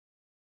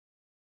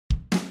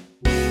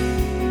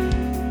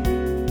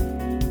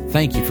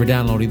Thank you for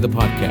downloading the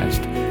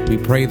podcast. We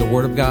pray the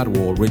Word of God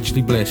will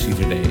richly bless you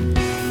today.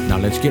 Now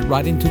let's get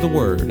right into the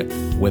Word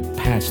with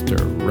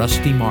Pastor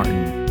Rusty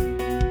Martin.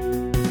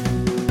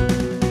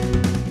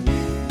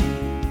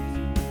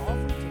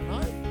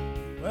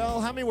 Well,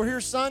 how many were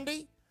here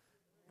Sunday?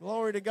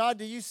 Glory to God.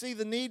 Do you see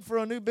the need for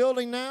a new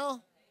building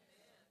now?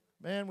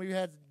 Man, we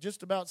had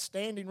just about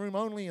standing room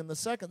only in the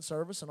second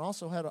service, and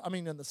also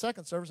in the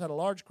second service had a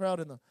large crowd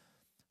in the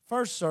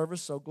first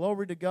service. So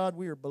glory to God.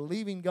 We are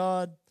believing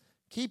God,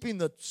 keeping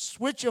the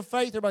switch of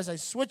faith. Everybody say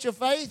switch of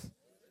faith.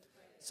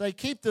 Say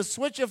keep the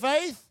switch of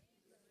faith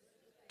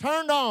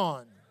turned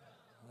on.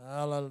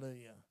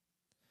 Hallelujah.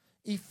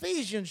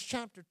 Ephesians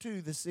chapter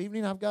 2 this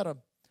evening. I've got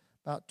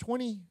about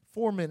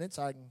 24 minutes.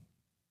 I can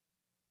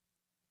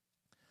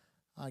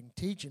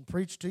teach and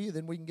preach to you.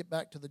 Then we can get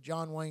back to the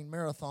John Wayne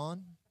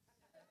Marathon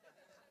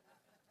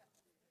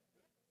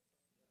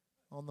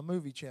on the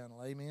movie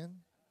channel. Amen.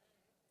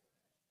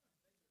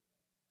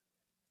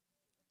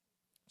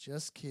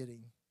 Just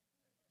kidding.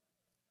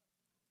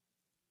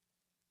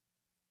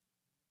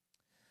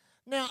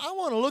 Now, I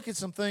want to look at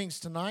some things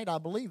tonight I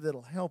believe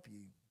that'll help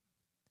you.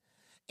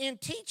 In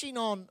teaching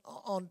on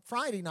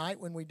Friday night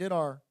when we did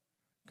our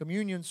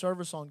communion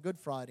service on Good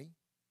Friday,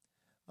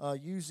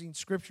 using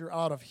scripture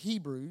out of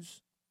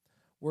Hebrews,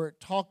 where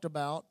it talked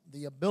about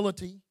the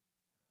ability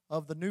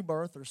of the new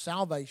birth or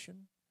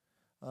salvation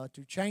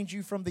to change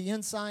you from the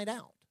inside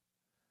out.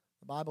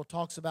 The Bible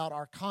talks about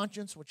our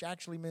conscience, which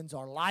actually means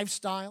our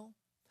lifestyle.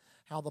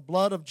 How the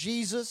blood of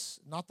Jesus,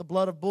 not the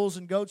blood of bulls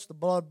and goats, the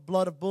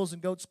blood of bulls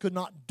and goats could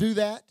not do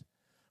that,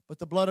 but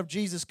the blood of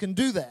Jesus can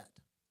do that.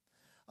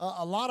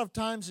 A lot of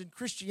times in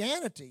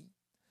Christianity,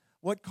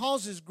 what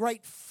causes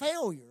great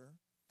failure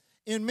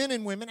in men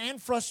and women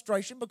and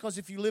frustration, because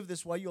if you live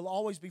this way, you'll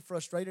always be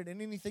frustrated, and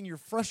anything you're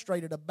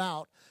frustrated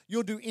about,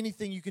 you'll do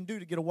anything you can do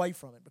to get away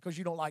from it because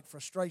you don't like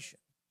frustration.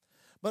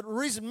 But the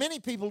reason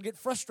many people get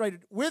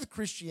frustrated with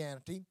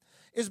Christianity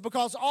is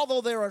because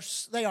although they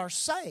are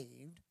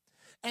saved,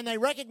 and they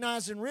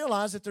recognize and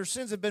realize that their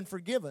sins have been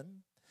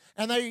forgiven,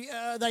 and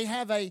they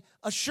have a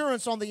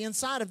assurance on the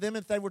inside of them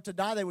if they were to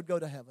die, they would go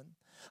to heaven.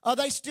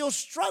 They still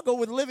struggle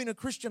with living a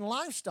Christian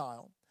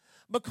lifestyle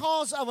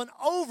because of an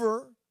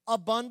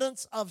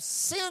overabundance of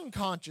sin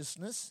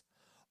consciousness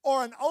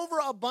or an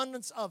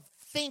overabundance of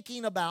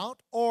thinking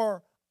about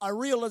or a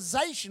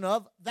realization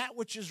of that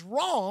which is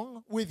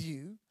wrong with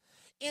you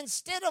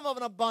instead of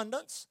an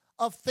abundance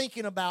of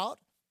thinking about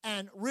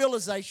and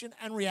realization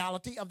and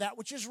reality of that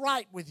which is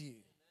right with you.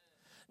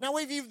 Now,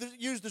 we've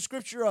used the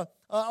scripture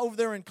over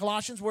there in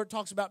Colossians where it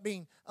talks about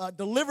being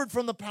delivered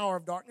from the power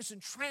of darkness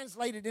and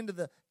translated into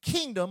the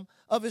kingdom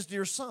of His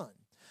dear Son.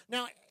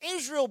 Now,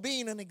 Israel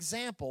being an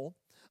example,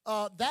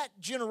 that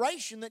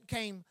generation that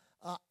came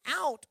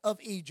out of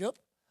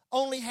Egypt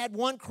only had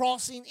one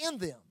crossing in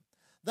them.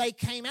 They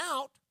came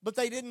out, but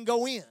they didn't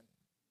go in.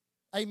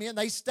 Amen.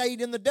 They stayed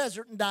in the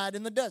desert and died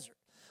in the desert.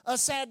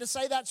 Sad to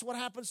say, that's what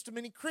happens to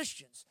many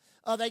Christians.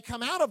 They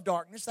come out of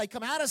darkness, they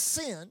come out of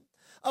sin,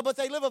 but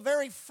they live a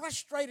very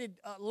frustrated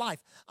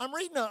life. I'm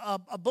reading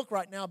a book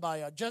right now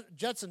by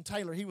Judson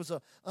Taylor. He was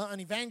an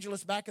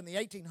evangelist back in the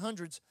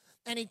 1800s,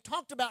 and he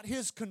talked about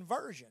his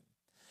conversion.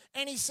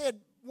 And he said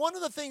one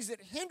of the things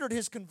that hindered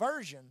his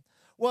conversion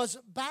was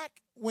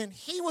back when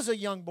he was a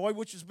young boy,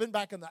 which has been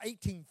back in the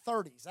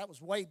 1830s. That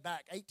was way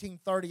back,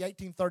 1830,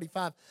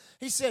 1835.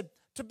 He said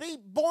to be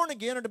born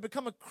again or to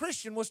become a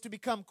Christian was to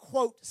become,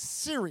 quote,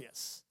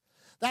 serious.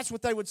 That's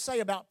what they would say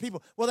about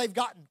people. Well, they've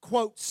gotten,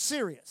 quote,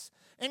 serious.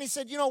 And he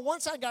said,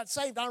 once I got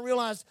saved, I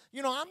realized,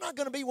 I'm not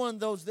going to be one of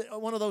those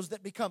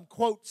that become,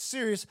 quote,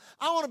 serious.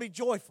 I want to be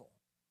joyful.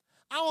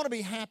 I want to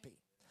be happy.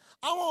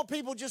 I want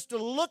people just to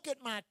look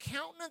at my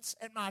countenance,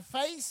 at my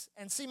face,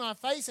 and see my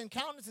face and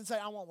countenance and say,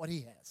 I want what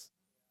he has.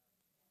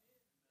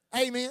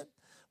 Amen.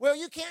 Well,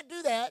 you can't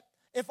do that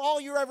if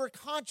all you're ever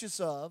conscious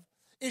of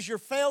is your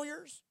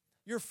failures,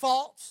 your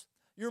faults,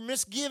 your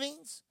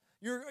misgivings,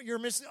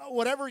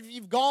 whatever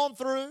you've gone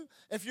through.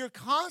 If you're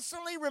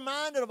constantly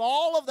reminded of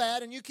all of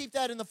that and you keep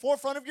that in the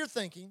forefront of your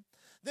thinking,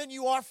 then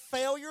you are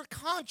failure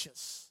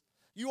conscious.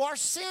 You are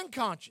sin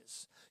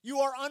conscious. You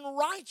are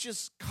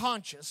unrighteous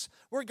conscious,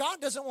 where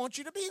God doesn't want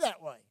you to be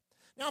that way.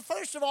 Now,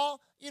 first of all,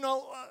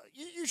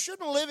 you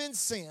shouldn't live in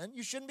sin.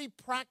 You shouldn't be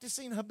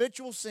practicing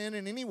habitual sin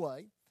in any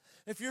way.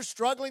 If you're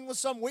struggling with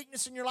some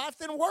weakness in your life,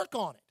 then work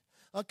on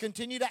it.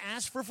 Continue to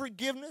ask for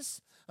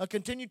forgiveness.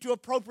 Continue to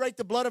appropriate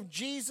the blood of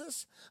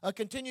Jesus.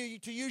 Continue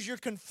to use your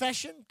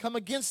confession. Come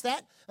against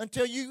that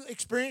until you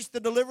experience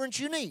the deliverance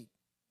you need.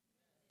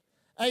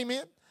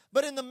 Amen.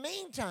 But in the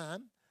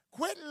meantime,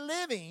 quit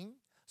living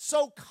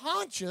so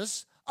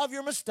conscious of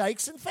your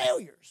mistakes and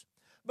failures.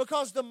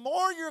 Because the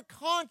more you're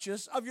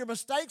conscious of your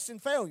mistakes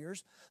and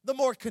failures, the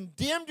more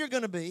condemned you're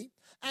going to be.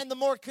 And the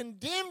more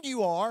condemned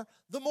you are,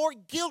 the more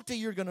guilty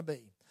you're going to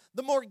be.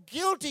 The more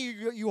guilty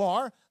you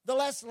are, the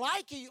less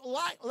likely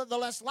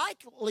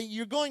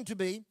you're going to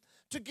be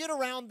to get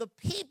around the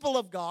people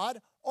of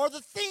God or the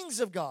things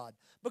of God.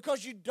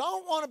 Because you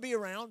don't want to be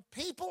around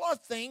people or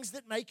things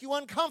that make you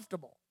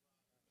uncomfortable.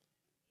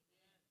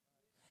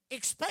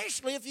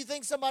 especially if you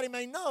think somebody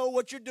may know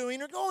what you're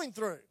doing or going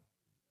through.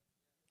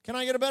 Can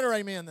I get a better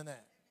amen than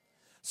that?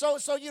 So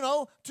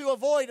to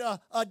avoid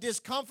a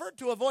discomfort,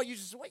 to avoid, you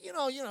just,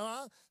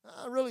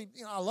 I really,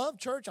 I love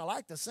church. I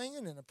like the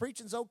singing and the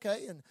preaching's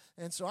okay.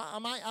 And so I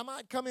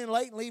might come in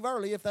late and leave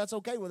early if that's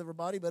okay with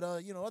everybody. But,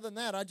 other than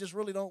that, I just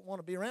really don't want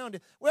to be around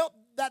it. Well,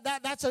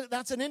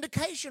 that's an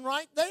indication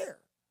right there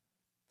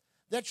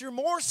that you're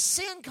more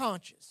sin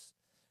conscious.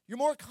 You're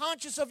more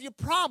conscious of your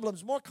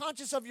problems, more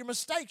conscious of your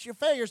mistakes, your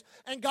failures,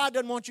 and God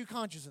doesn't want you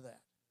conscious of that.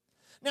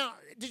 Now,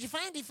 did you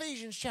find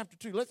Ephesians chapter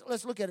 2?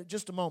 Let's look at it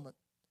just a moment.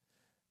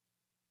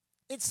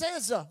 It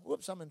says,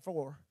 I'm in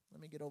 4.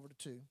 Let me get over to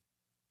 2.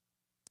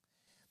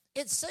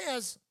 It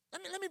says,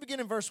 let me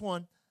begin in verse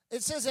 1.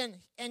 It says,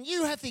 and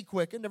you hath he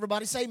quickened.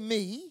 Everybody say,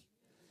 me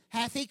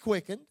hath he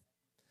quickened.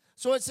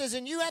 So it says,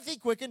 and you hath he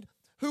quickened,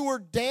 who were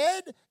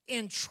dead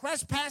in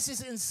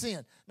trespasses and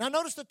sin. Now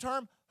notice the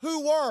term,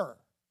 who were.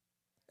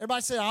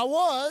 Everybody say, I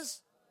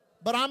was,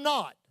 but I'm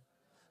not.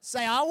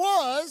 Say, I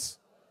was,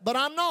 but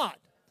I'm not.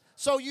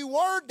 So you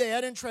were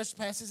dead in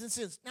trespasses and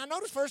sins. Now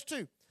notice verse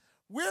 2.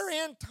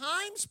 Wherein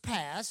times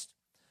past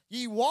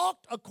ye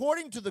walked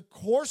according to the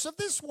course of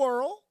this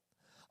world,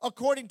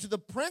 according to the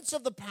prince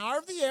of the power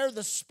of the air,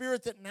 the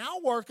spirit that now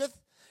worketh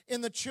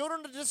in the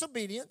children of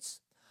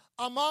disobedience,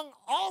 among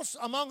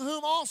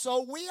whom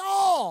also we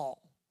all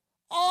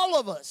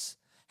of us,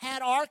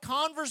 had our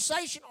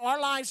conversation, our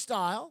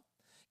lifestyle,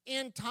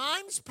 in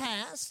times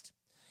past,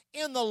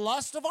 in the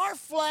lust of our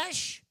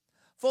flesh,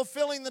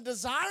 fulfilling the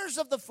desires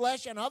of the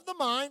flesh and of the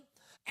mind,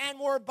 and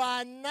were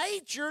by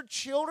nature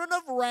children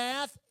of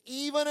wrath,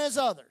 even as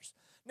others.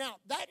 Now,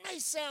 that may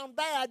sound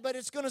bad, but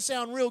it's going to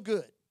sound real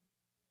good.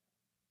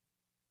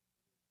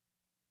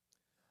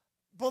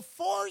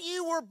 Before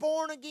you were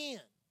born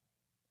again,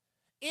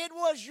 it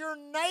was your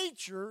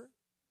nature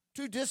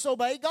to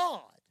disobey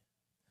God.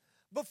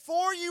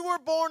 Before you were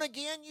born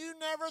again, you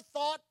never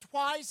thought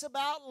twice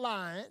about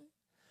lying.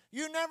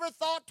 You never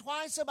thought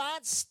twice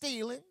about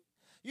stealing.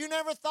 You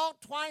never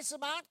thought twice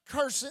about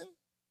cursing.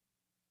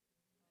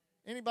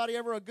 Anybody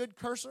ever a good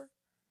curser?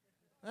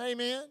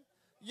 Amen.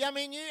 Yeah,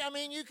 I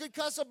mean, you could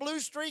cuss a blue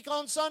streak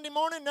on Sunday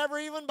morning, never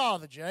even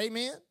bothered you.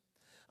 Amen.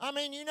 I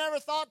mean, you never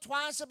thought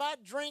twice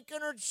about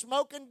drinking or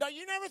smoking.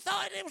 You never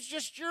thought it was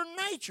just your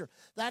nature.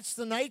 That's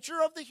the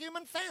nature of the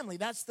human family.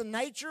 That's the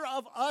nature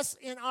of us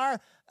in our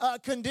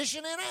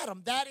condition in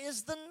Adam. That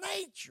is the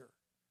nature.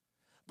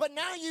 But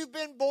now you've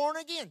been born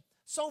again.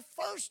 So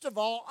first of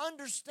all,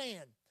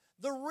 understand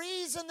the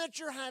reason that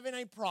you're having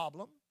a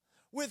problem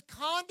with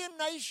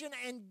condemnation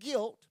and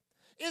guilt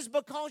is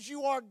because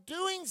you are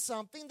doing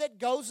something that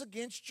goes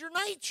against your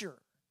nature.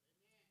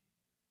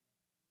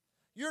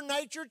 Your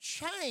nature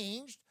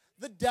changed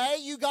the day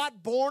you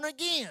got born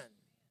again.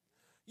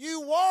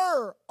 You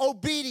were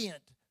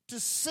obedient to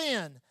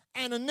sin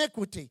and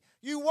iniquity.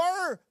 You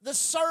were the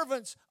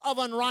servants of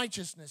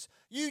unrighteousness.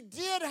 You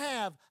did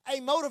have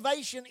a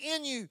motivation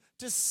in you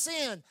to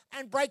sin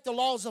and break the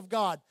laws of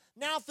God.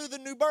 Now through the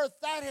new birth,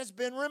 that has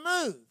been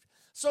removed.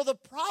 So the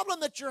problem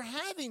that you're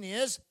having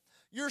is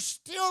you're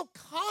still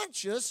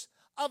conscious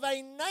of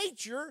a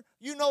nature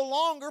you no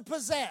longer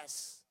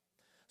possess.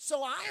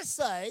 So I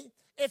say,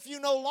 if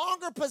you no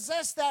longer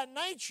possess that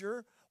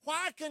nature,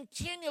 why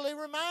continually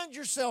remind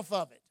yourself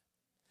of it?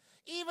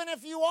 Even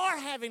if you are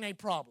having a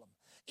problem,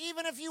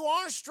 even if you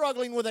are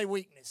struggling with a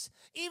weakness,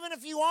 even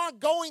if you are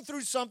going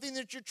through something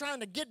that you're trying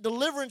to get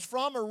deliverance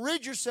from or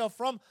rid yourself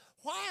from,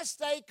 why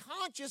stay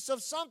conscious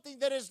of something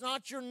that is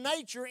not your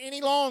nature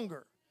any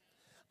longer?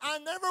 I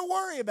never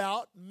worry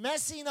about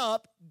messing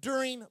up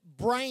during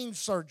brain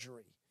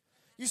surgery.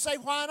 You say,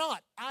 why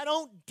not? I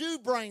don't do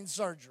brain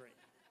surgery.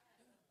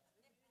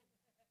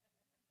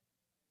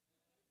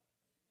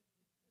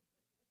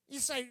 You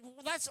say,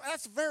 well,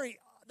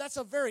 that's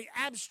a very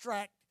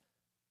abstract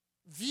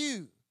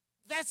view.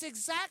 That's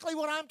exactly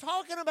what I'm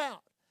talking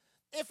about.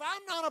 If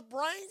I'm not a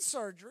brain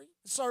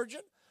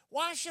surgeon,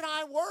 why should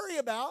I worry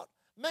about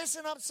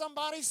messing up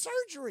somebody's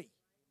surgery?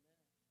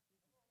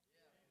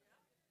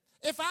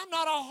 If I'm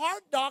not a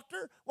heart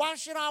doctor, why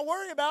should I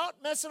worry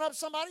about messing up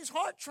somebody's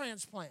heart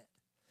transplant?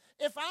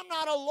 If I'm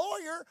not a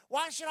lawyer,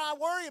 why should I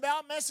worry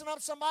about messing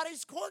up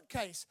somebody's court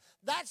case?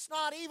 That's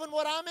not even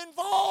what I'm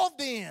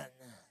involved in.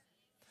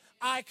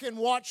 I can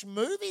watch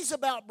movies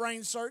about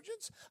brain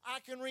surgeons. I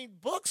can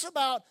read books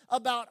about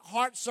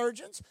heart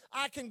surgeons.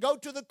 I can go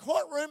to the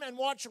courtroom and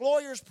watch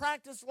lawyers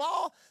practice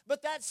law,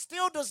 but that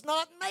still does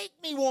not make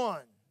me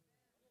one.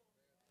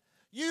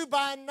 You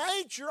by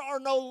nature are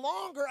no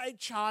longer a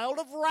child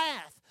of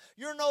wrath.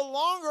 You're no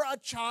longer a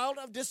child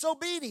of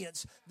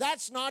disobedience.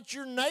 That's not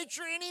your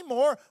nature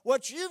anymore.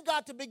 What you've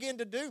got to begin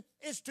to do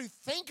is to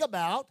think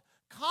about,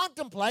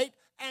 contemplate,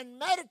 and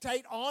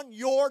meditate on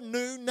your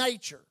new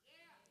nature.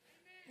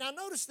 Now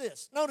notice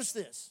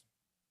this.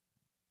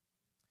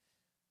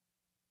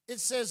 It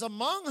says,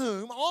 among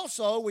whom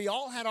also we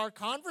all had our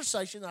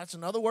conversation, that's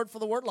another word for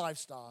the word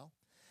lifestyle,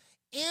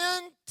 in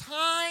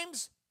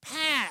times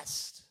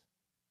past.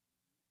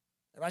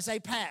 Everybody say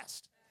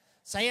past.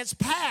 Say it's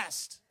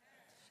past.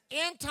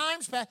 in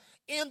times past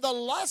in the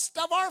lust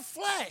of our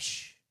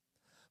flesh,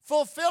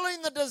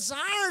 fulfilling the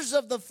desires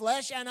of the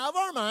flesh and of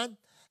our mind,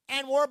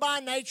 and were by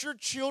nature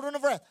children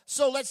of wrath.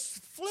 So let's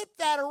flip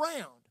that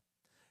around.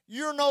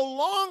 You're no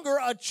longer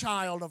a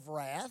child of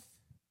wrath.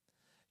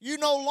 You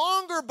no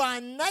longer by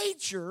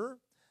nature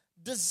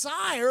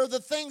desire the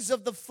things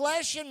of the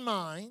flesh and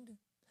mind,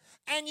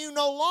 and you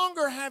no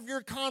longer have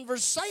your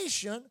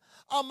conversation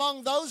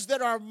among those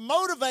that are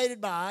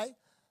motivated by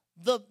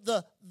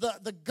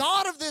the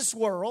God of this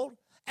world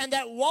and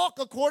that walk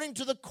according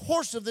to the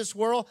course of this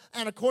world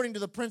and according to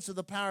the prince of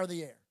the power of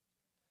the air.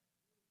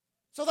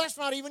 So that's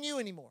not even you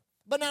anymore.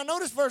 But now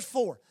notice verse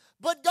 4.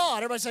 But God,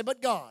 everybody say,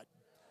 but God,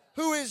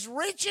 who is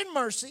rich in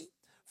mercy,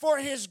 for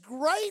his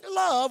great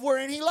love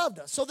wherein he loved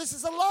us. So this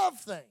is a love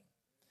thing.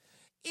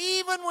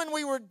 Even when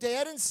we were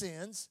dead in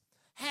sins,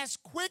 has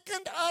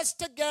quickened us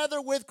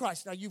together with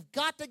Christ. Now you've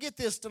got to get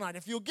this tonight.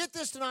 If you'll get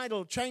this tonight,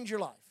 it'll change your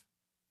life.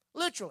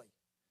 Literally.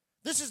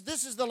 This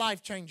is the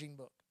life-changing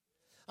book.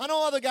 I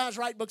know other guys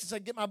write books and say,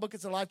 get my book,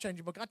 it's a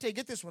life-changing book. I tell you,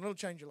 get this one, it'll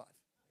change your life.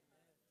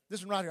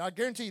 This one right here, I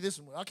guarantee you this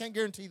one will. I can't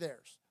guarantee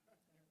theirs.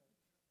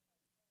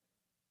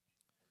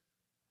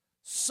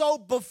 So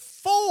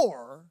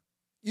before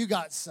you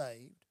got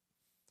saved,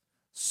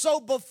 so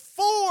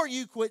before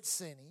you quit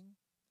sinning,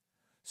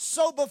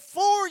 so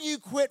before you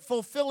quit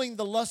fulfilling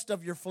the lust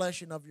of your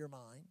flesh and of your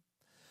mind,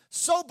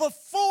 so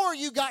before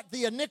you got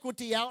the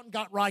iniquity out and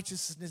got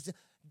righteousness,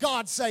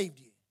 God saved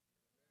you.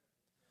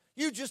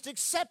 You just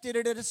accepted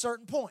it at a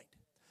certain point.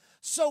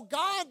 So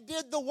God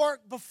did the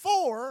work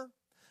before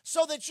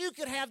so that you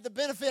could have the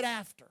benefit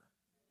after.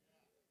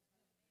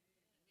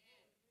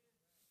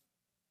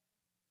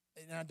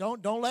 Now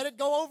don't let it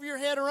go over your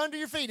head or under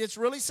your feet. It's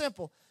really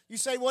simple. You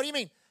say, what do you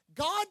mean?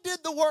 God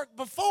did the work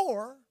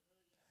before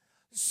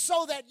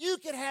so that you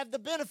could have the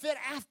benefit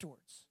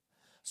afterwards.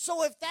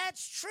 So if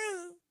that's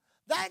true,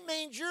 that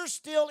means you're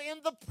still in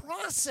the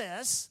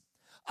process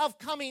of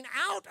coming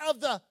out of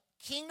the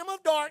kingdom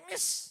of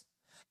darkness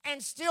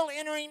and still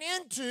entering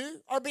into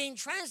or being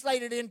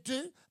translated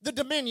into the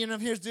dominion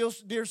of his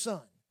dear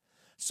Son.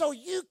 So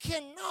you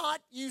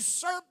cannot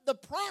usurp the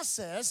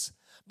process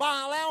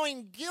by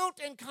allowing guilt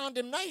and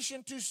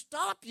condemnation to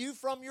stop you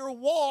from your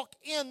walk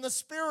in the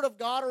Spirit of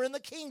God or in the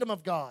kingdom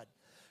of God.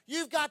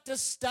 You've got to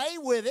stay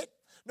with it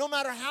no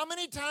matter how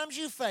many times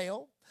you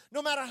fail,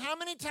 no matter how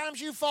many times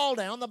you fall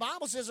down. The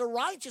Bible says a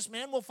righteous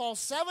man will fall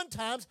 7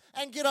 times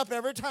and get up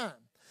every time.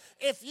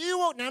 If you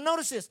will, now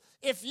notice this,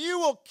 if you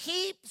will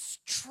keep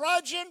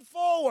trudging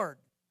forward,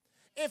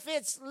 if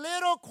it's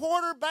little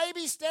quarter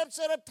baby steps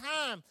at a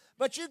time,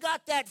 but you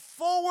got that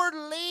forward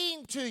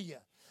lean to you,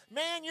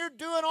 man, you're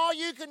doing all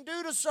you can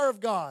do to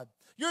serve God.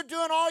 You're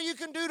doing all you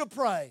can do to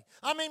pray.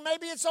 I mean,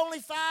 maybe it's only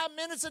 5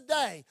 minutes a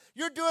day.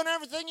 You're doing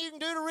everything you can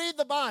do to read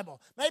the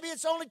Bible. Maybe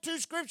it's only 2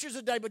 scriptures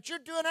a day, but you're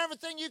doing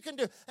everything you can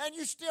do, and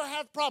you still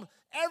have problems.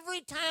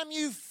 Every time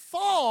you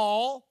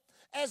fall,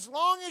 as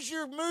long as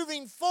you're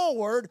moving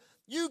forward,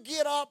 you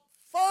get up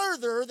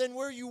further than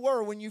where you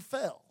were when you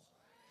fell.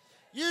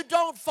 You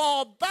don't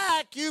fall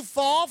back, you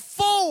fall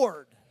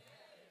forward.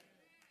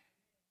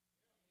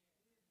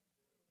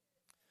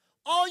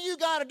 All you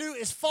got to do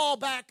is fall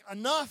back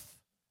enough,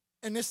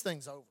 and this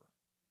thing's over.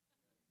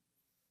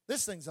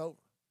 This thing's over.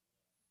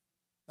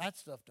 That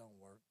stuff don't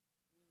work.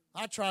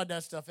 I tried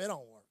that stuff. It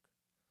don't work.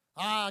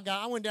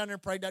 I went down there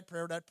and prayed that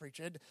prayer, that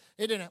preacher. It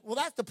didn't. Well,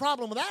 that's the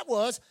problem with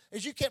that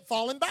is you kept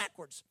falling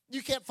backwards.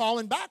 You kept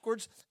falling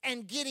backwards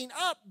and getting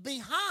up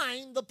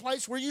behind the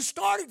place where you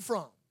started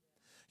from.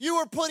 You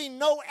were putting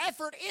no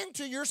effort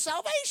into your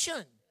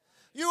salvation.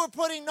 You were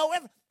putting no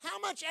effort. How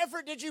much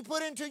effort did you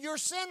put into your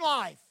sin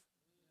life?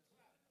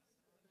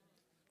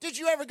 Did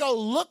you ever go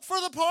look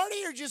for the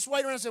party or just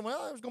wait around and say,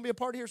 well, there's going to be a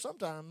party here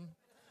sometime,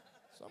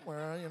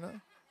 somewhere, you know?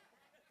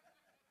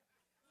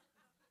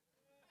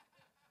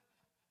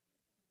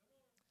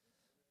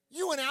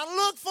 You went out and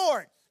looked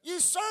for it. You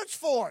searched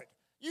for it.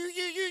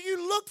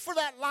 You look for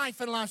that life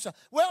and lifestyle.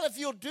 Well, if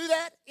you'll do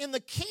that in the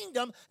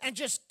kingdom and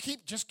just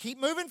keep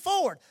moving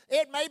forward.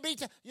 There may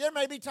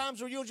be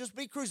times where you'll just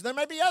be cruising. There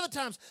may be other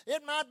times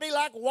it might be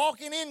like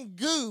walking in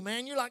goo,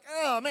 man. You're like,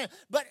 oh, man.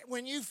 But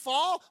when you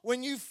fall,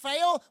 when you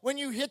fail, when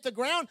you hit the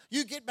ground,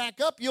 you get back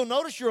up, you'll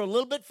notice you're a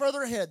little bit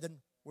further ahead than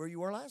where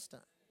you were last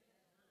time.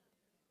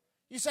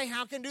 You say,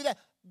 how can I do that?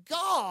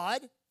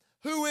 God,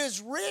 who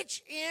is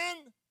rich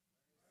in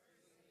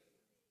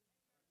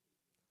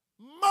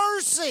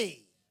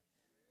mercy.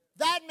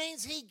 That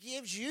means he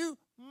gives you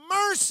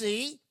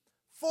mercy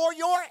for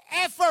your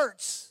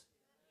efforts.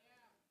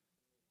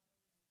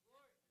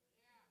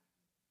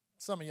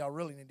 Some of y'all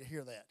really need to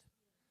hear that.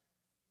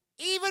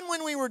 Even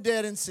when we were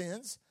dead in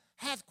sins,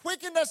 hath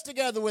quickened us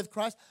together with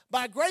Christ.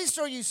 By grace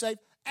are you saved,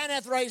 and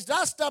hath raised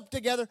us up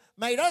together,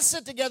 made us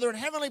sit together in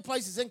heavenly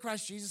places in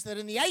Christ Jesus, that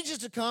in the ages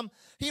to come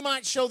he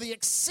might show the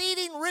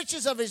exceeding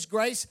riches of his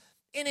grace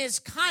in his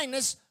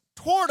kindness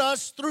toward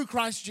us through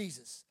Christ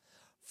Jesus.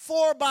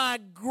 For by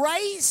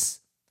grace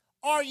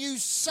are you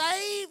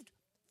saved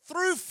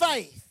through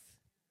faith,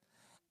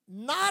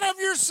 not of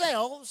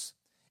yourselves.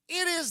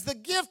 It is the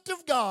gift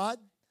of God,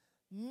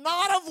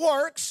 not of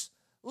works,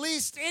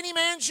 lest any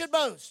man should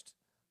boast.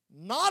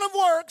 Not of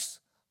works,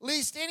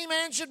 lest any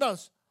man should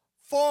boast.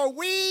 For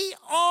we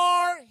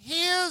are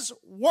His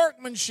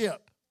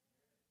workmanship.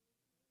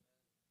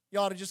 You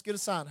ought to just get a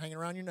sign hanging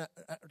around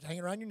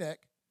your neck.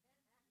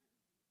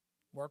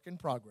 Work in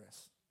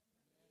progress.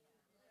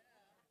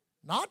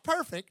 Not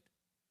perfect,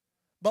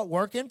 but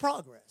work in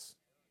progress.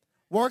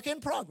 Work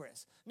in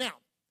progress. Now,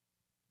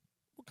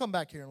 we'll come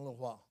back here in a little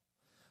while.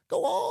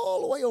 Go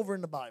all the way over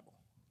in the Bible.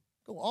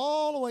 Go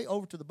all the way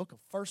over to the book of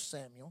 1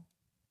 Samuel.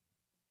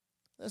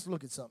 Let's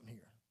look at something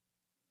here.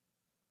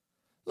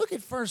 Look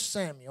at 1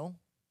 Samuel.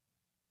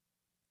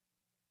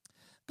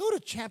 Go to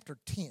chapter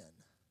 10.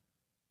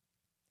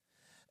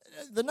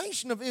 The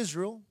nation of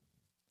Israel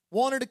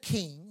wanted a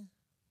king.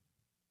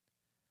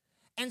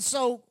 And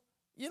so,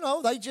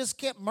 they just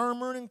kept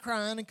murmuring and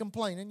crying and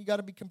complaining. You got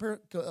to be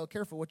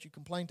careful what you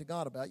complain to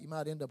God about. You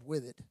might end up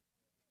with it.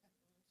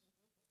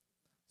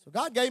 So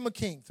God gave him a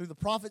king through the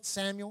prophet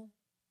Samuel.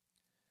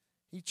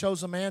 He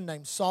chose a man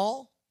named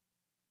Saul.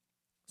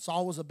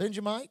 Saul was a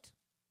Benjamite.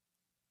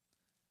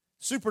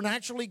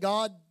 Supernaturally,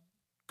 God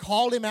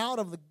called him out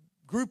of the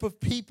group of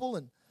people,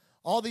 and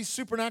all these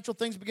supernatural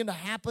things began to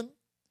happen.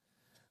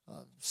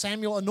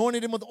 Samuel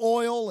anointed him with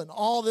oil and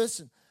all this.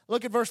 And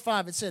look at verse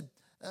 5. It said,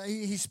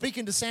 he's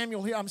speaking to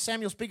Samuel here.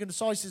 Samuel speaking to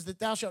Saul. He says that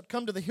thou shalt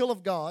come to the hill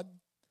of God,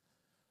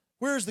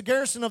 where is the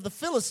garrison of the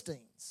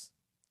Philistines.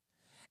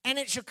 And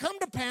it shall come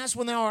to pass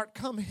when thou art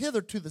come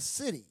hither to the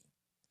city,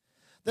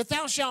 that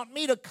thou shalt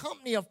meet a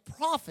company of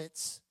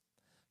prophets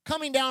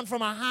coming down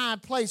from a high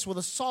place with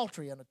a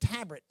psaltery and a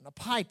tabret and a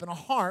pipe and a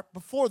harp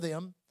before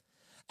them,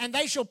 and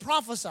they shall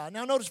prophesy.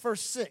 Now notice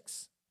verse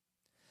 6.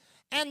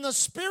 And the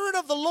Spirit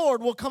of the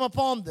Lord will come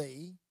upon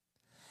thee,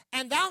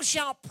 and thou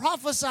shalt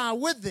prophesy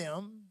with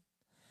them,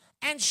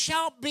 and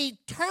shalt be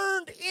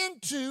turned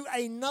into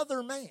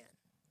another man.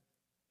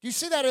 Do you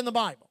see that in the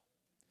Bible?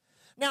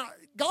 Now,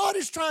 God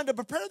is trying to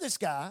prepare this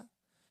guy.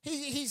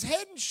 He's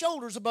head and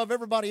shoulders above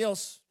everybody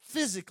else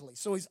physically,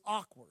 so he's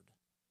awkward.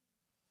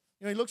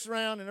 He looks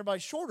around and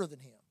everybody's shorter than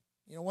him.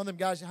 One of them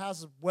guys,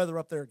 how's the weather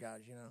up there,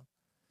 guys,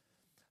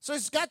 So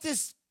he's got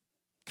this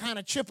kind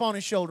of chip on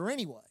his shoulder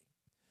anyway.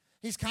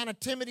 He's kind of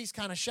timid. He's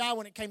kind of shy.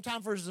 When it came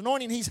time for his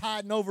anointing, he's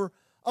hiding over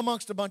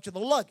amongst a bunch of the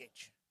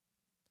luggage.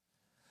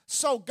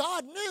 So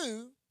God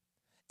knew,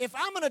 if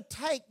I'm going to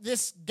take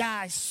this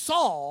guy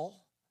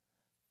Saul,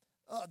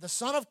 the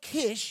son of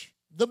Kish,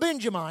 the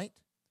Benjamite,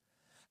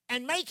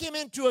 and make him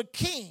into a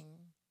king,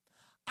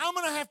 I'm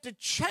going to have to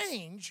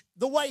change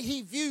the way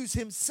he views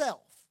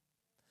himself.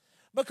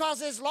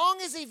 Because as long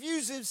as he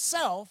views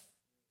himself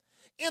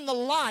in the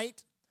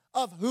light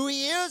of who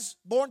he is,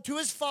 born to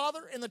his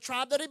father, in the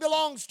tribe that he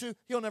belongs to,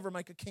 he'll never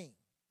make a king.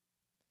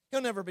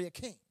 He'll never be a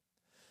king.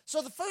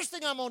 So the first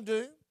thing I'm going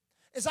to do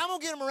is I'm going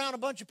to get him around a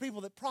bunch of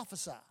people that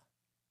prophesy.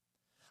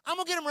 I'm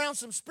going to get him around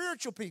some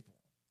spiritual people.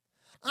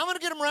 I'm going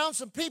to get him around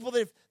some people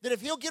that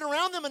if he'll get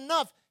around them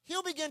enough,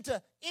 he'll begin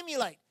to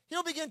emulate.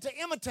 He'll begin to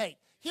imitate.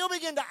 He'll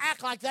begin to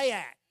act like they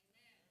act.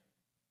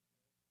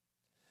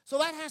 So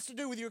that has to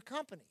do with your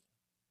company.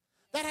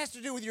 That has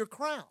to do with your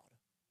crowd.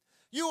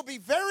 You will be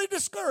very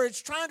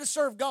discouraged trying to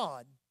serve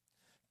God,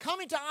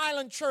 coming to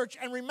Island Church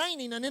and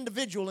remaining an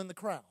individual in the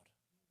crowd.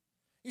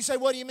 You say,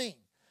 what do you mean?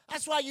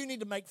 That's why you need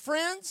to make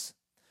friends.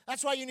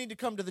 That's why you need to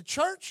come to the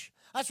church.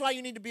 That's why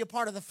you need to be a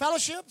part of the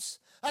fellowships.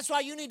 That's why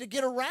you need to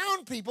get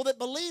around people that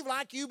believe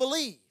like you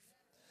believe.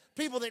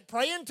 People that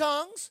pray in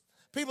tongues,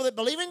 people that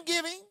believe in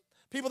giving,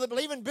 people that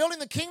believe in building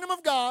the kingdom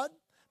of God,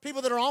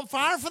 people that are on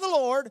fire for the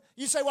Lord.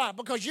 You say, why?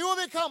 Because you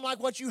will become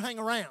like what you hang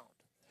around.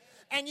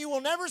 And you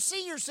will never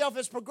see yourself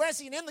as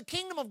progressing in the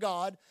kingdom of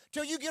God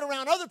till you get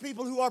around other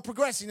people who are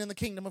progressing in the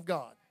kingdom of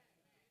God.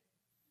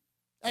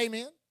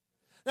 Amen.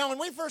 Now, when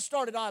we first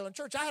started Island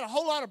Church, I had a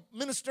whole lot of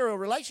ministerial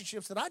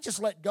relationships that I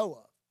just let go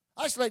of.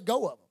 I just let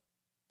go of them.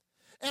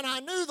 And I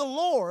knew the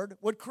Lord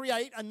would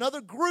create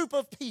another group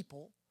of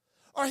people,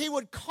 or He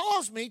would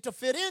cause me to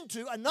fit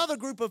into another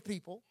group of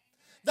people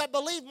that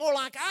believed more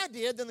like I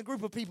did than the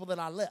group of people that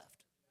I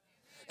left.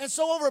 And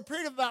so over a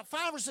period of about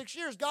 5 or 6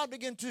 years, God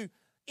began to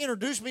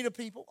introduce me to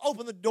people,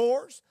 open the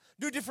doors,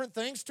 do different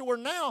things, to where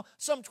now,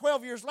 some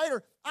 12 years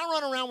later, I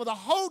run around with a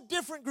whole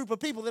different group of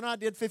people than I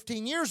did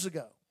 15 years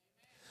ago.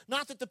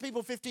 Not that the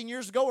people 15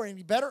 years ago are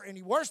any better,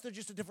 any worse. They're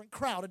just a different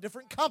crowd, a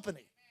different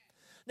company.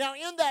 Now,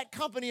 in that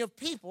company of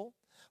people,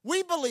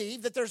 we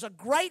believe that there's a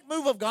great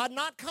move of God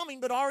not coming,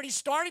 but already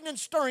starting and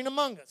stirring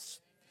among us.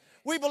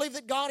 We believe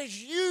that God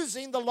is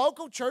using the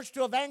local church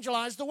to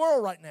evangelize the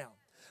world right now.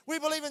 We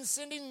believe in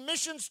sending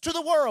missions to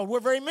the world. We're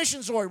very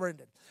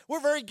missions-oriented. We're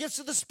very gifts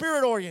of the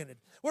Spirit-oriented.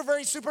 We're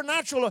very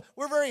supernatural.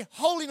 We're very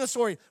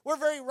holiness-oriented. We're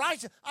very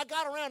righteous. I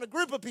got around a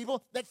group of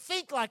people that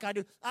think like I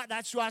do.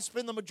 That's who I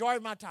spend the majority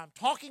of my time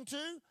talking to,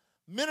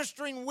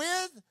 ministering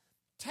with,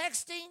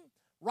 texting,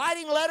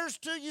 writing letters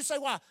to. You say,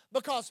 why?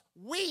 Because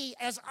we,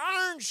 as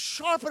iron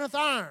sharpeneth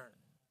iron.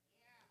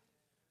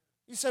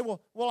 You say,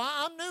 well,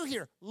 I'm new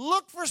here.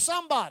 Look for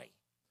somebody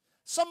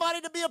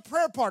to be a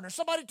prayer partner,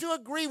 somebody to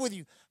agree with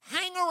you.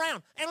 Hang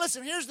around. And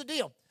listen, here's the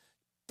deal.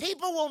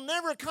 People will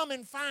never come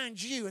and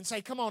find you and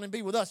say, come on and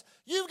be with us.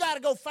 You've got to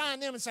go find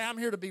them and say, I'm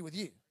here to be with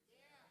you.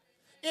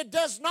 It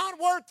does not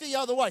work the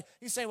other way.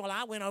 You say, well,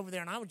 I went over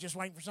there and I was just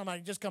waiting for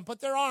somebody to just come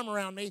put their arm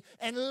around me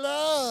and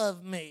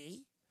love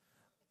me.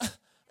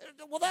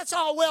 Well, that's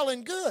all well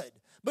and good.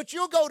 But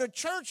you'll go to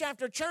church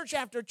after church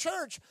after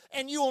church,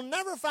 and you will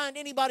never find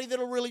anybody that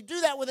will really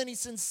do that with any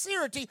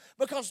sincerity,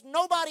 because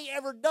nobody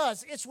ever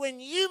does. It's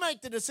when you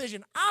make the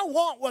decision, I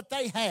want what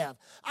they have.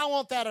 I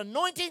want that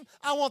anointing.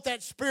 I want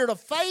that spirit of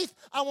faith.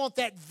 I want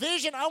that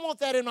vision. I want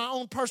that in my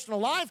own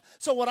personal life.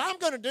 So what I'm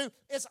going to do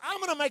is I'm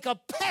going to make a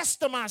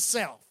pest of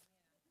myself.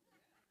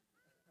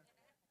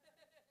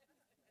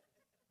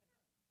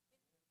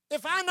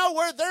 If I know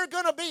where they're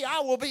going to be,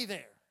 I will be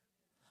there.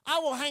 I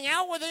will hang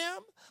out with them.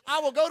 I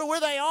will go to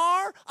where they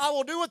are. I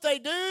will do what they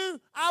do.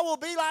 I will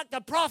be like the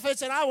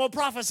prophets, and I will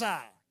prophesy.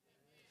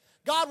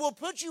 God will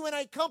put you in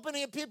a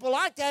company of people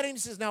like that, and He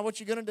says, now what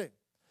you going to do?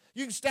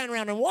 You can stand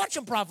around and watch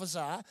them prophesy.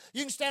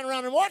 You can stand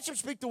around and watch them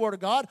speak the Word of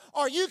God,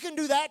 or you can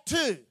do that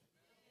too.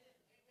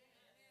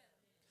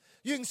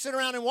 You can sit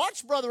around and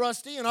watch Brother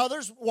Rusty and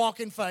others walk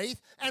in faith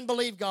and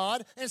believe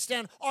God and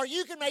stand. Or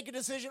you can make a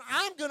decision,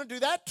 I'm going to do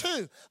that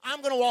too.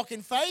 I'm going to walk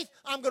in faith.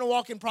 I'm going to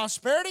walk in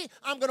prosperity.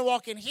 I'm going to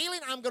walk in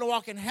healing. I'm going to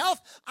walk in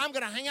health. I'm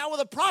going to hang out with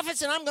the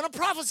prophets, and I'm going to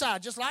prophesy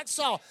just like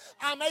Saul.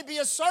 I may be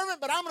a servant,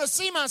 but I'm going to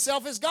see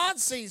myself as God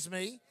sees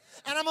me,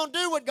 and I'm going to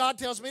do what God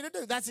tells me to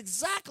do. That's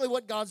exactly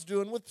what God's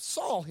doing with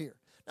Saul here.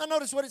 Now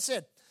notice what it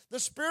said. The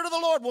Spirit of the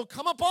Lord will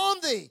come upon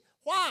thee.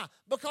 Why?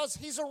 Because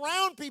he's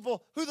around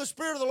people who the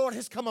Spirit of the Lord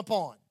has come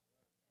upon.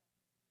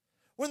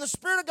 When the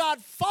Spirit of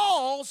God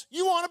falls,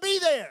 you want to be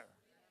there.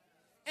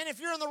 And if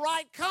you're in the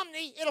right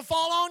company, it'll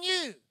fall on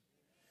you.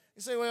 You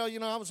say, well,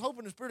 I was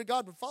hoping the Spirit of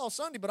God would fall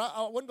Sunday, but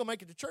I wasn't going to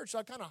make it to church, so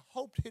I kind of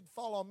hoped He'd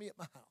fall on me at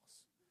my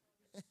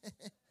house.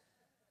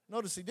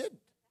 Notice He didn't.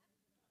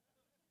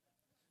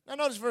 Now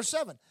notice verse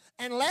 7.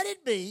 And let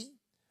it be,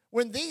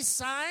 when these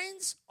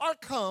signs are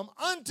come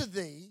unto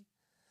thee,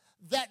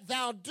 that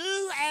thou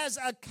do as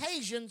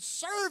occasion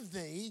serve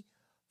thee,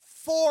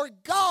 for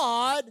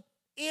God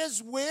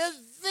is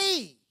with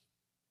thee.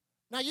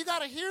 Now you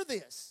got to hear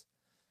this.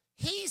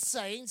 He's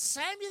saying,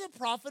 Samuel the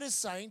prophet is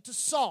saying to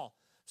Saul,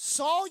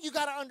 Saul, you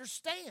got to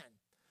understand,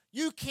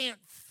 you can't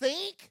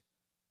think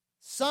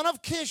son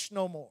of Kish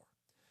no more.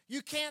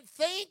 You can't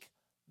think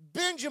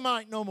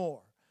Benjamite no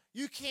more.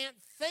 You can't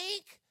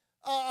think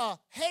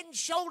head and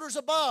shoulders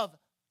above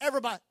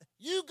everybody.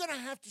 You're going to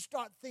have to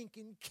start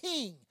thinking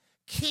king.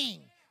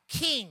 King,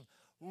 king,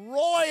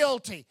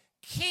 royalty,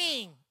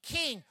 king,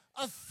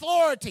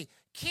 authority,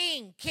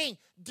 king,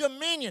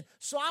 dominion.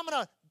 So I'm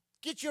going to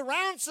get you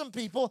around some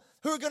people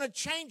who are going to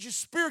change you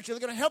spiritually.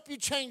 They're going to help you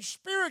change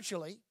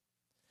spiritually.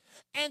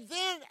 And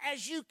then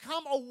as you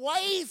come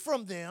away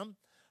from them,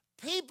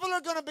 people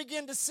are going to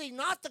begin to see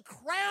not the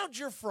crowd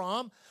you're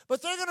from,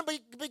 but they're going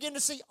to begin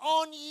to see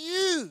on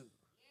you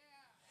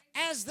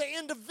as the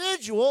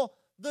individual,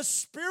 the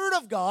Spirit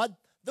of God,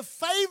 the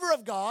favor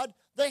of God,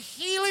 the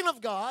healing of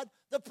God,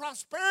 the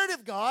prosperity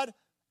of God,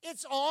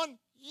 it's on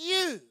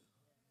you.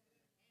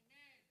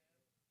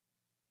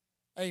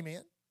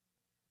 Amen.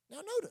 Now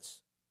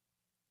notice.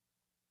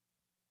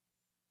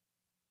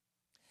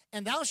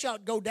 And thou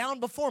shalt go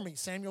down before me,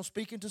 Samuel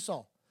speaking to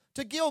Saul,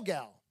 to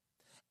Gilgal.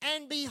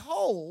 And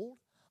behold,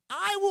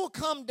 I will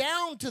come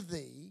down to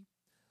thee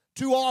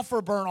to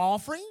offer burnt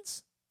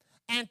offerings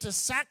and to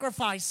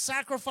sacrifice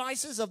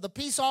sacrifices of the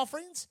peace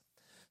offerings.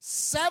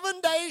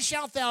 7 days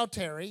shalt thou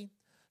tarry,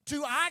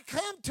 till I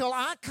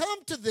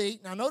come to thee,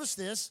 now notice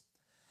this,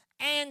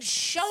 and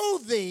show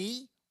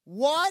thee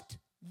what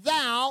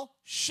thou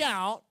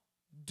shalt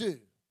do.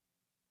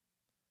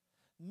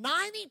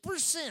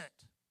 90%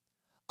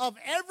 of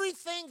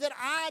everything that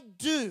I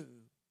do,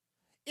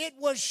 it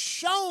was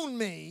shown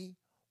me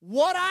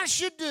what I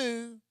should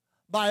do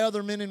by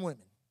other men and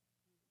women.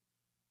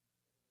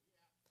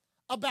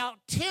 About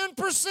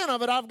 10%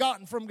 of it I've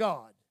gotten from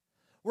God,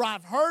 where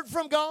I've heard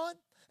from God,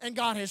 and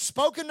God has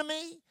spoken to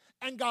me,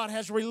 and God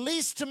has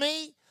released to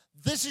me,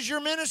 this is your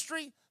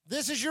ministry,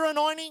 this is your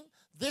anointing,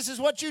 this is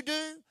what you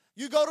do.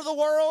 You go to the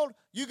world,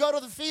 you go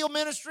to the field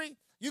ministry,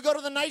 you go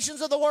to the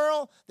nations of the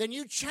world, then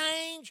you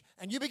change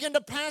and you begin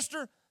to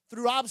pastor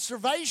through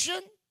observation,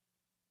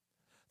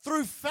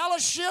 through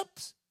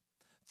fellowships,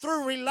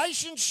 through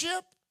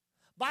relationship,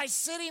 by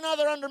sitting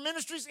other under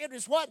ministries. It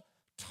is what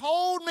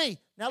told me.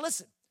 Now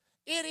listen,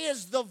 it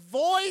is the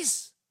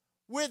voice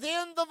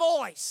within the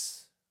voice.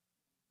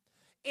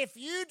 If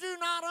you do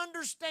not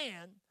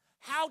understand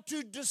how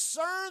to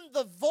discern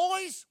the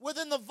voice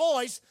within the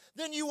voice,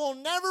 then you will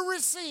never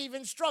receive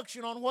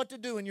instruction on what to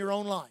do in your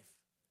own life.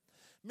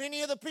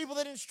 Many of the people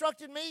that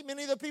instructed me,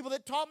 many of the people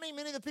that taught me,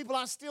 many of the people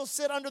I still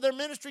sit under their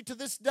ministry to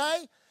this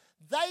day,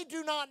 they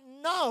do not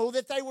know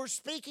that they were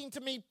speaking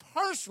to me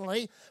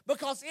personally,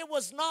 because it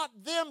was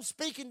not them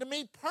speaking to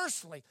me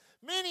personally.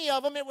 Many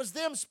of them, it was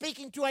them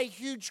speaking to a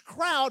huge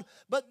crowd,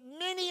 but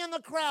many in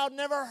the crowd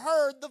never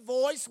heard the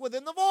voice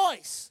within the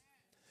voice.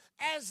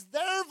 As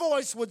their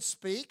voice would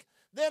speak,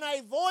 then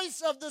a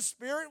voice of the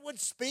Spirit would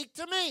speak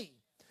to me.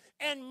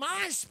 and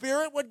my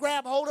spirit would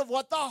grab hold of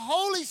what the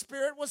Holy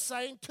Spirit was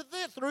saying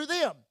through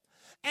them.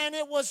 And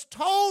it was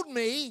told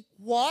me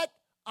what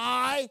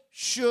I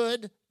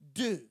should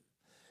do.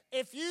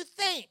 If you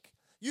think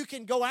you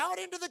can go out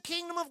into the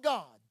kingdom of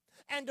God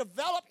and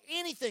develop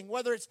anything,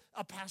 whether it's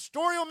a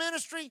pastoral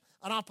ministry,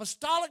 an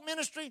apostolic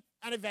ministry,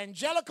 an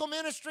evangelical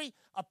ministry,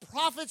 a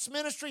prophet's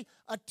ministry,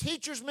 a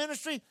teacher's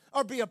ministry,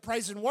 or be a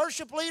praise and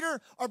worship leader,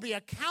 or be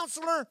a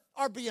counselor,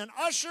 or be an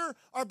usher,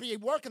 or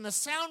work in the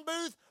sound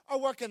booth, or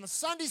work in the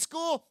Sunday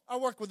school, or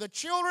work with the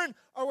children,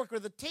 or work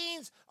with the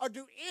teens, or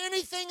do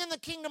anything in the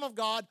kingdom of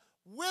God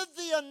with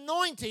the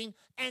anointing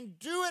and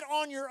do it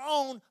on your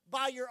own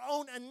by your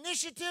own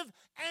initiative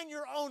and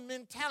your own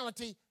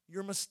mentality,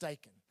 you're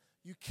mistaken.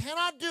 You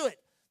cannot do it.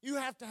 You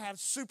have to have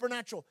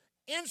supernatural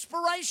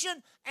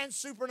inspiration and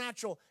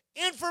supernatural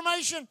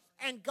information,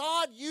 and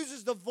God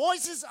uses the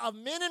voices of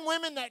men and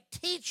women that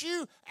teach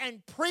you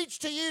and preach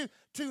to you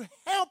to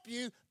help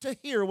you to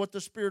hear what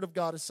the Spirit of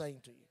God is saying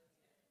to you.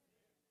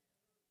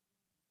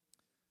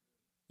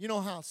 You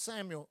know how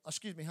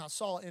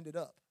Saul ended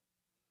up?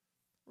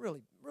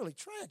 Really, really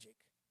tragic.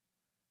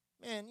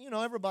 Man,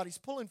 everybody's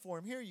pulling for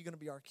him here. You're going to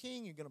be our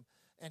king.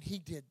 And he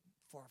did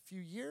for a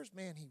few years.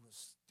 Man, he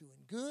was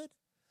doing good.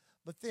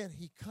 But then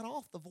he cut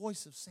off the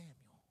voice of Samuel.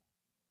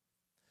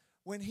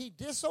 When he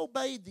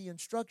disobeyed the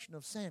instruction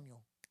of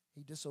Samuel,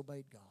 he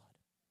disobeyed God.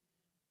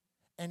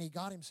 And he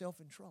got himself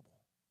in trouble.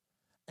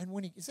 And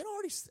is it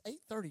already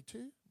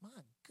 8:32? My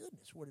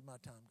goodness, where did my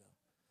time go?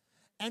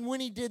 And when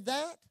he did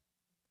that,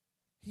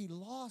 he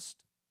lost.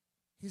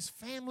 His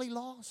family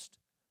lost.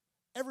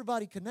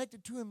 Everybody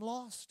connected to him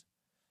lost.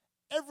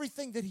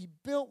 Everything that he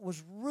built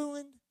was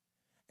ruined.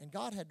 And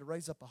God had to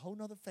raise up a whole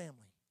nother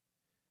family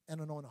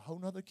and anoint a whole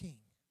nother king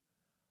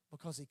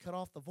because he cut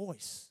off the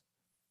voice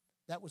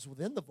that was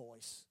within the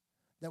voice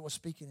that was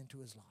speaking into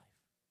his life.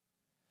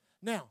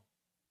 Now,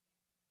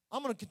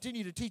 I'm going to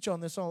continue to teach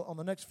on this on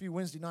the next few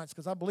Wednesday nights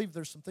because I believe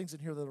there's some things in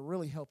here that will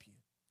really help you.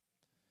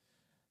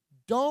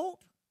 Don't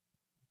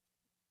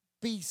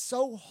be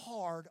so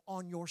hard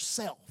on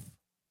yourself.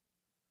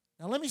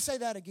 Now, let me say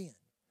that again.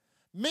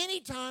 Many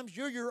times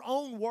you're your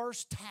own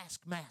worst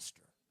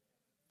taskmaster.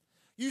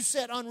 You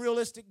set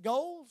unrealistic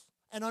goals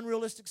and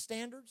unrealistic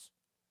standards.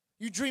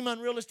 You dream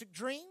unrealistic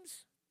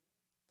dreams.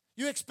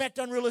 You expect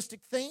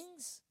unrealistic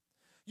things.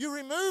 You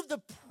remove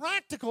the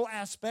practical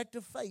aspect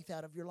of faith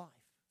out of your life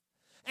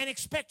and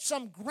expect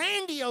some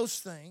grandiose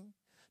thing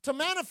to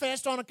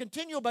manifest on a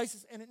continual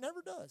basis, and it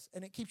never does,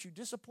 and it keeps you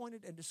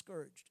disappointed and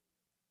discouraged.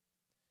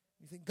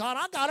 You think, God,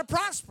 I got to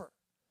prosper.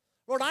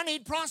 Lord, I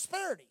need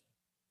prosperity.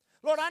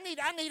 Lord, I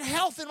need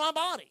health in my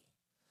body.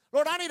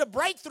 Lord, I need a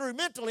breakthrough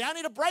mentally. I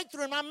need a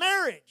breakthrough in my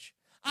marriage.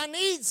 I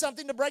need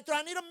something to break through.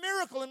 I need a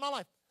miracle in my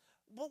life.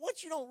 But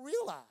what you don't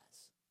realize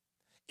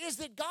is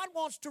that God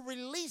wants to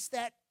release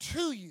that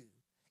to you,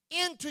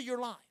 into your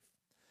life.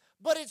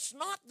 But it's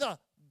not the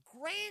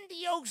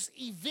grandiose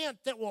event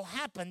that will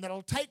happen, that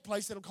will take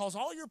place, that will cause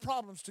all your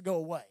problems to go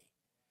away.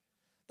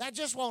 That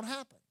just won't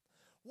happen.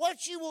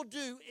 What you will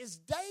do is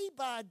day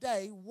by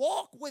day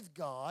walk with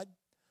God,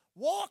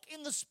 walk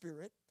in the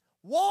Spirit,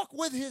 walk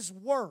with His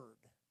Word.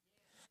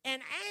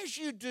 And as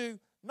you do,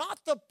 not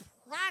the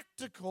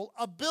practical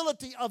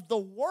ability of the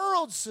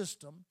world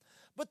system,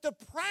 but the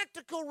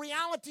practical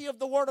reality of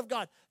the Word of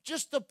God.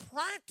 Just the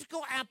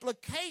practical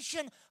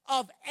application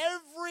of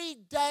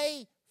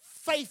everyday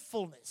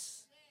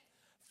faithfulness.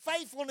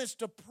 Faithfulness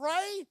to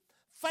pray,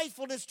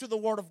 faithfulness to the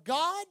Word of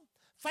God,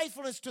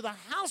 faithfulness to the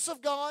house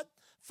of God,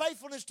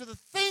 faithfulness to the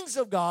things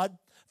of God,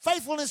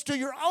 faithfulness to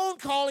your own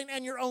calling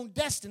and your own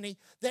destiny,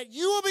 that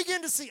you will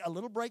begin to see a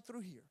little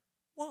breakthrough here.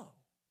 Whoa.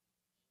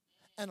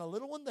 And a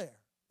little one there.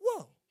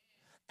 Whoa.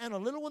 And a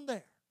little one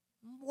there.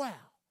 Wow.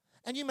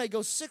 And you may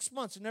go 6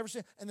 months and never see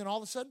it, and then all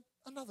of a sudden,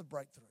 another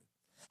breakthrough.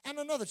 And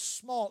another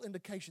small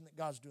indication that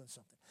God's doing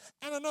something.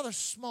 And another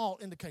small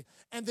indication.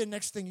 And then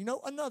next thing you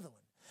know, another one.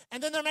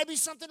 And then there may be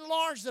something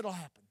large that'll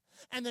happen.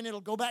 And then it'll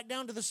go back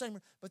down to the same.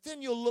 But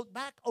then you'll look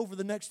back over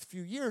the next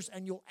few years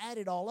and you'll add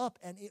it all up,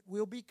 and it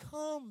will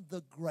become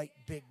the great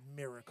big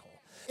miracle.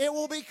 It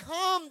will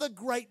become the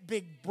great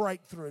big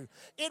breakthrough.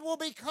 It will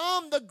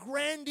become the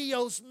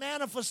grandiose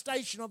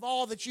manifestation of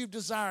all that you've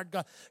desired,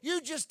 God.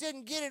 You just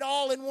didn't get it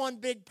all in one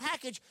big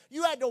package.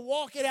 You had to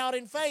walk it out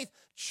in faith.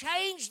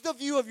 Change the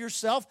view of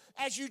yourself.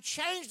 As you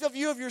change the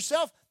view of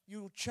yourself,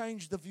 you will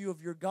change the view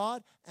of your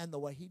God and the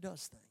way He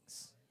does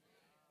things.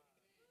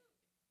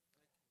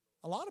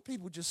 A lot of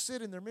people just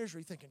sit in their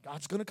misery thinking,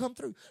 God's going to come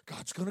through.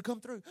 God's going to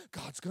come through.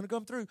 God's going to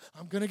come through.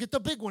 I'm going to get the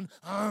big one.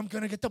 I'm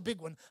going to get the big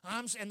one.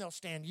 And they'll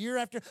stand year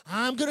after.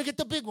 I'm going to get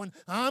the big one.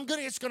 I'm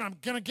going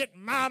to get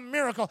my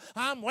miracle.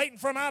 I'm waiting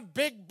for my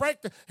big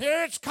breakthrough.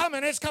 Here it's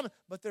coming. It's coming.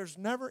 But there's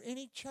never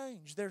any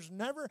change.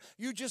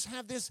 You just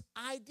have this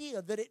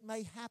idea that it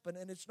may happen,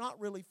 and it's not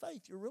really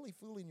faith. You're really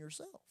fooling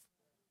yourself.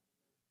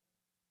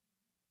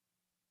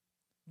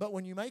 But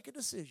when you make a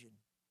decision,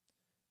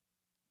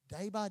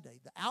 day by day,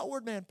 the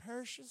outward man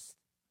perishes,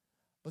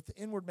 but the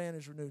inward man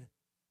is renewed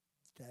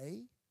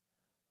day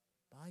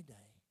by day.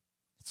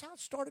 That's how it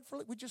started.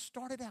 We just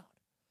started out.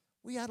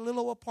 We had a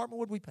little old apartment.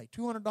 What did we pay?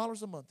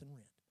 $200 a month in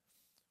rent.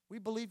 We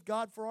believed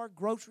God for our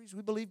groceries.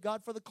 We believed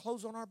God for the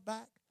clothes on our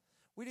back.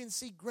 We didn't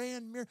see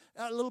grand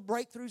little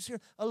breakthroughs here.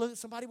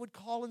 Somebody would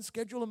call and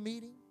schedule a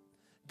meeting.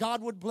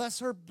 God would bless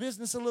her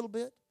business a little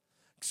bit.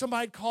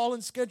 Somebody'd call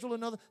and schedule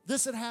another.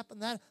 This had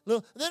happened, that.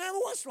 Then every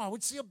once in a while,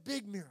 we'd see a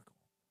big miracle.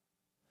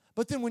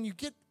 But then when you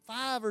get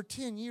 5 or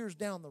 10 years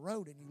down the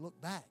road and you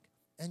look back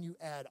and you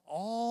add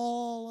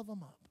all of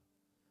them up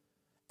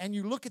and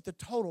you look at the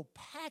total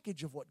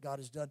package of what God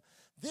has done,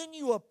 then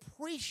you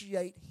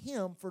appreciate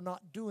Him for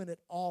not doing it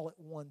all at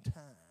one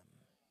time.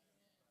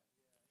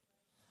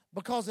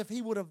 Because if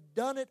He would have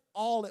done it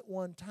all at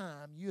one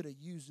time, you'd have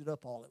used it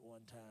up all at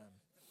one time.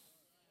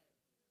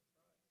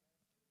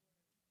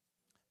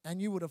 And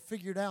you would have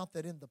figured out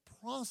that in the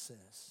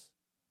process,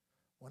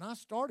 when I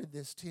started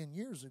this 10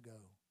 years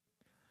ago,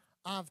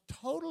 I've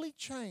totally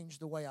changed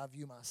the way I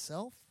view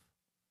myself.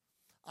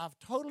 I've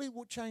totally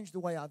changed the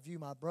way I view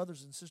my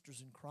brothers and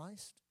sisters in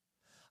Christ.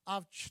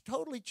 I've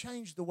totally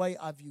changed the way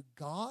I view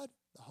God,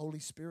 the Holy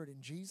Spirit,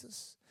 and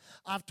Jesus.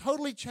 I've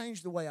totally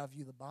changed the way I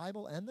view the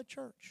Bible and the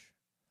church.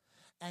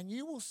 And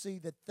you will see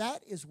that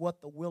that is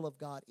what the will of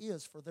God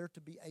is, for there to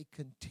be a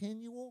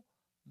continual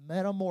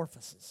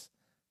metamorphosis,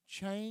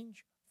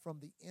 change from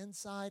the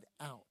inside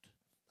out.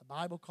 The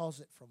Bible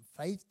calls it from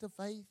faith to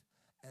faith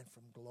and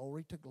from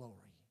glory to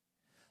glory.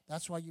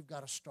 That's why you've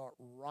got to start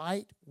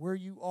right where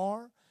you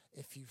are.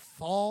 If you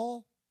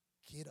fall,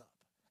 get up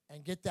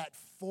and get that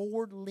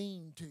forward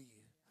lean to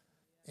you.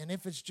 And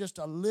if it's just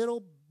a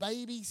little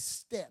baby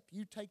step,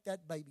 you take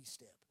that baby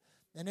step.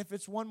 And if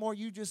it's one more,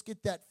 you just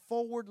get that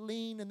forward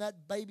lean and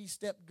that baby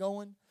step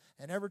going.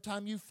 And every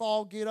time you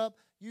fall, get up,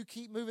 you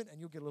keep moving, and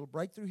you'll get a little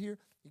breakthrough here.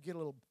 You get a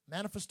little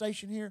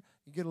manifestation here.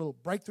 You get a little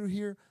breakthrough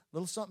here, a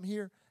little something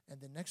here.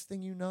 And the next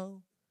thing you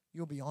know,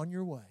 you'll be on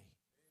your way.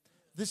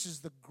 This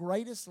is the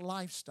greatest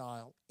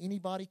lifestyle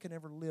anybody can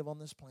ever live on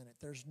this planet.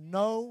 There's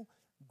no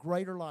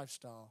greater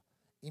lifestyle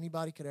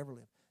anybody could ever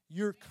live.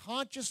 Your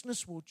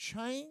consciousness will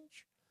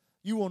change.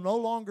 You will no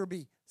longer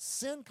be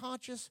sin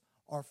conscious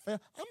or fail.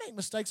 I make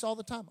mistakes all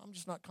the time. I'm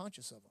just not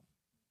conscious of them.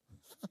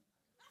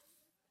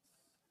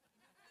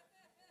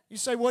 You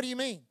say, what do you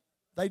mean?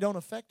 They don't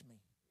affect me.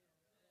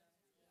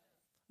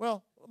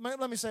 Well,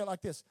 let me say it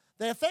like this.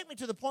 They affect me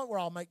to the point where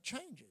I'll make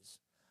changes,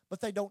 but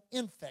they don't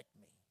infect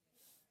me.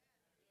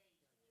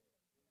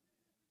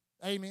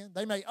 Amen.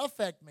 They may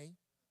affect me.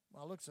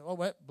 Well, I look, so,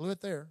 oh, blew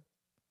it there.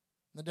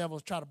 And the devil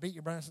will try to beat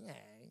your brain and say,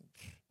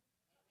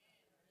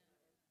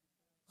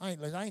 I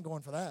ain't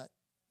going for that.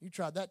 You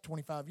tried that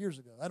 25 years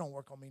ago. That don't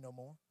work on me no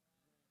more.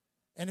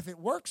 And if it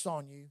works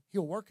on you,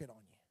 he'll work it on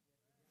you.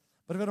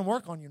 But if it don't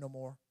work on you no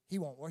more, he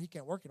won't work. He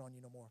can't work it on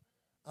you no more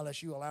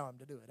unless you allow him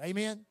to do it.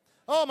 Amen.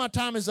 Oh, my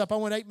time is up. I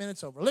went 8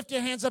 minutes over. Lift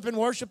your hands up and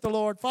worship the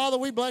Lord. Father,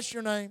 we bless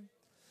your name.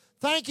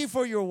 Thank you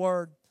for your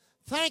word.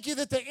 Thank you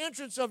that the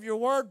entrance of your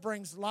word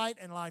brings light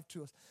and life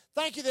to us.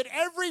 Thank you that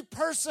every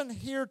person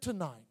here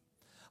tonight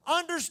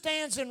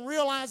understands and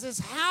realizes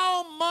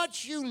how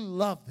much you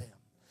love them.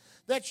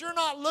 That you're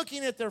not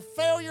looking at their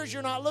failures,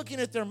 you're not looking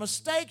at their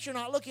mistakes, you're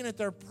not looking at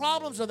their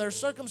problems or their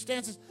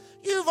circumstances.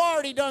 You've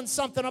already done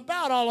something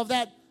about all of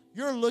that.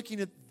 You're looking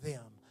at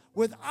them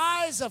with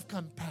eyes of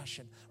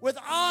compassion, with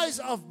eyes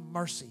of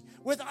mercy,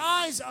 with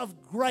eyes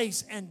of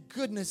grace and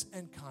goodness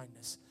and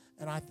kindness.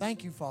 And I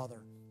thank you,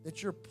 Father,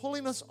 that you're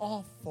pulling us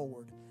all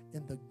forward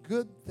in the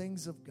good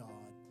things of God.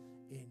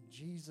 In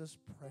Jesus'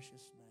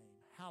 precious name.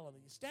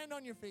 Hallelujah. Stand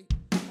on your feet.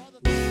 Father,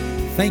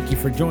 thank you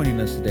for joining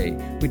us today.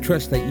 We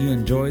trust that you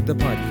enjoyed the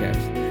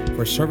podcast.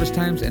 For service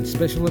times and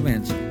special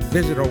events,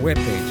 visit our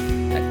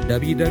webpage at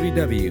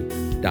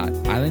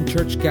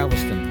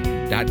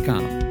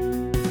www.islandchurchgalveston.com.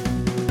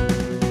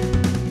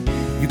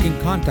 You can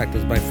contact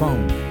us by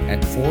phone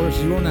at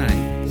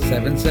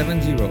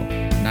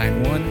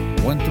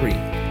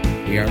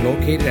 409-770-9113. We are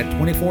located at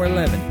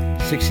 2411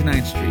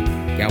 69th Street,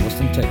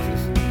 Galveston,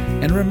 Texas.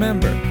 And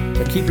remember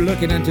to keep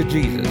looking unto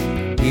Jesus.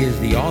 He is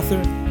the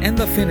author and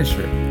the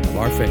finisher of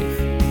our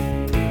faith.